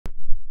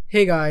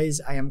Hey guys,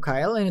 I am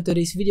Kyle, and in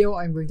today's video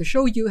I'm going to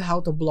show you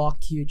how to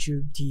block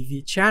YouTube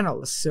TV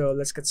channels. So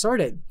let's get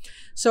started.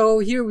 So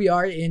here we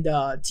are in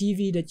the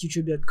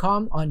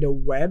tv.youtube.com on the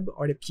web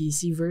or the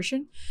PC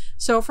version.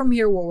 So from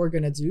here, what we're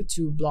going to do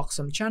to block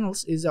some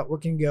channels is that we're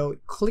going to go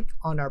click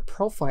on our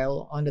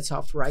profile on the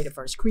top right of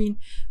our screen,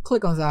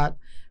 click on that,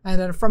 and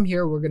then from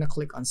here we're going to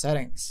click on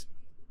settings.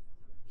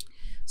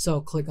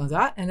 So click on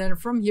that, and then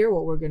from here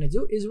what we're going to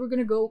do is we're going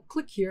to go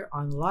click here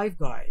on live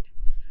guide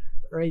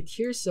right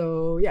here.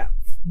 So yeah,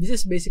 this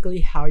is basically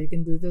how you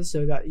can do this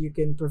so that you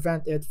can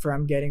prevent it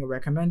from getting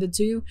recommended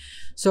to you.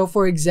 So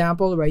for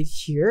example, right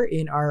here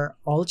in our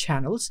all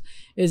channels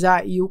is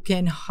that you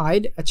can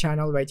hide a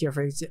channel right here.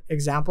 For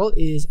example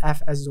is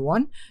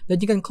FS1,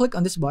 that you can click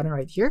on this button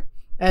right here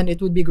and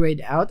it would be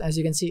grayed out. As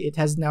you can see, it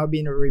has now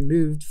been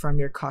removed from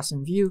your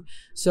custom view.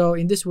 So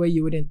in this way,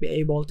 you wouldn't be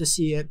able to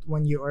see it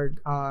when you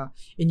are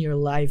in your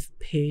live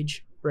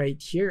page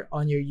right here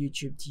on your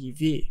YouTube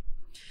TV.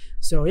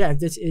 So yeah,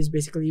 this is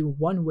basically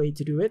one way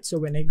to do it. So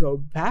when I go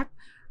back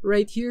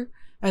right here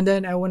and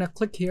then I want to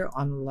click here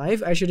on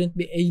live, I shouldn't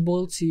be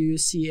able to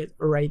see it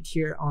right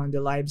here on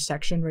the live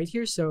section right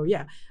here. So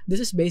yeah,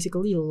 this is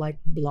basically like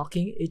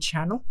blocking a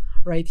channel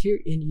right here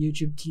in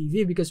YouTube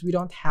TV because we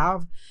don't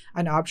have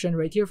an option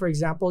right here. For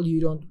example, you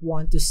don't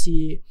want to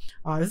see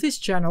this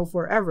channel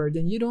forever,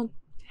 then you don't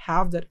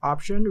have that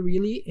option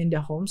really in the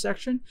home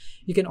section.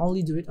 You can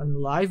only do it on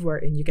live,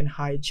 wherein you can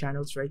hide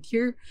channels right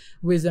here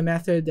with the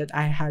method that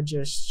I had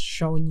just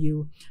shown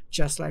you,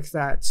 just like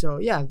that. So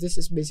yeah, this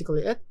is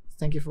basically it.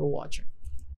 Thank you for watching.